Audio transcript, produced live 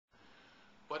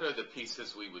What are the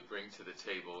pieces we would bring to the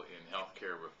table in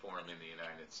healthcare reform in the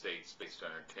United States based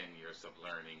on our 10 years of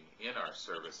learning in our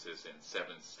services in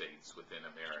 7 states within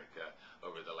America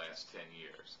over the last 10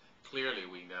 years? Clearly,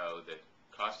 we know that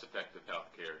cost-effective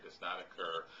healthcare does not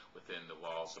occur within the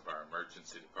walls of our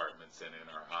emergency departments and in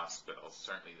our hospitals.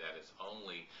 Certainly that is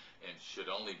only and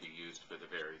should only be used for the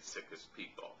very sickest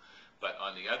people. But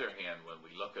on the other hand, when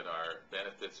we look at our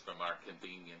benefits from our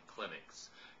convenient clinics,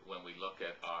 when we look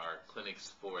at our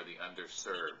clinics for the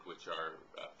underserved, which are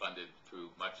funded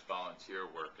through much volunteer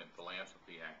work and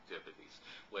philanthropy activities,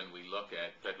 when we look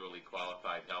at federally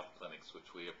qualified health clinics,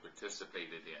 which we have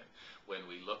participated in, when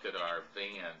we look at our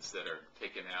vans that are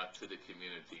taken out to the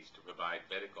communities to provide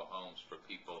medical homes for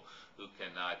people who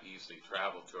cannot easily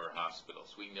travel to our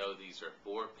hospitals, we know these are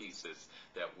 4 pieces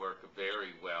that work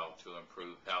very well to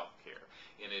improve health care.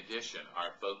 In addition,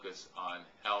 our focus on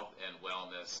health and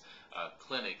wellness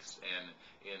clinics and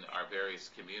in our various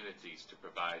communities to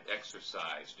provide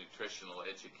exercise, nutritional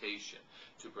education,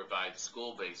 to provide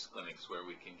school-based clinics where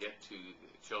we can get to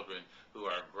children who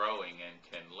are growing and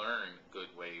can learn good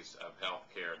ways of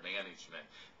healthcare management.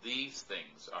 These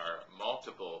things are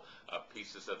multiple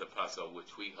pieces of the puzzle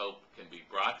which we hope can be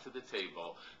brought to the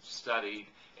table, studied,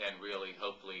 and really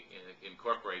hopefully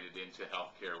incorporated into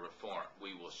healthcare reform.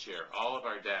 We will share all of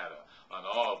our data on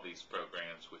all of these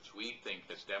programs, which we think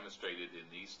has demonstrated in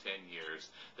these 10 years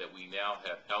that we now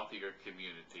have healthier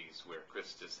communities where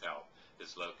Christus Health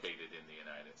is located in the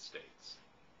United States.